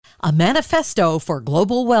A manifesto for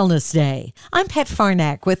Global Wellness Day. I'm Pat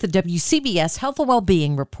Farnack with the WCBS Health and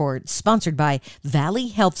Wellbeing Report, sponsored by Valley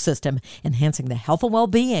Health System, enhancing the health and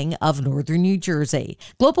well-being of Northern New Jersey.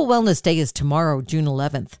 Global Wellness Day is tomorrow, June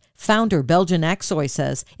 11th. Founder Belgin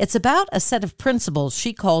says it's about a set of principles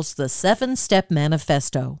she calls the 7-Step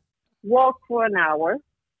Manifesto. Walk for an hour,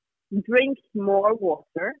 drink more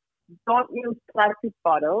water, don't use plastic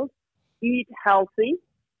bottles, eat healthy,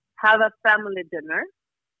 have a family dinner,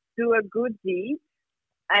 do a good deed,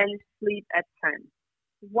 and sleep at 10.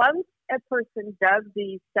 Once a person does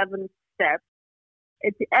these 7 steps,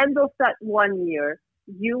 at the end of that 1 year,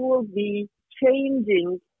 you will be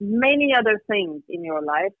changing many other things in your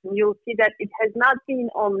life. And you'll see that it has not been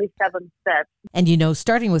only 7 steps. And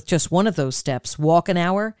starting with just one of those steps, walk an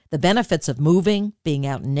hour, the benefits of moving, being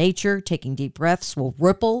out in nature, taking deep breaths will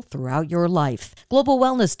ripple throughout your life. Global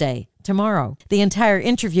Wellness Day, tomorrow. The entire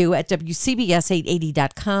interview at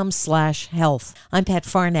WCBS880.com/health. I'm Pat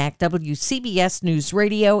Farnack, WCBS News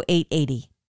Radio 880.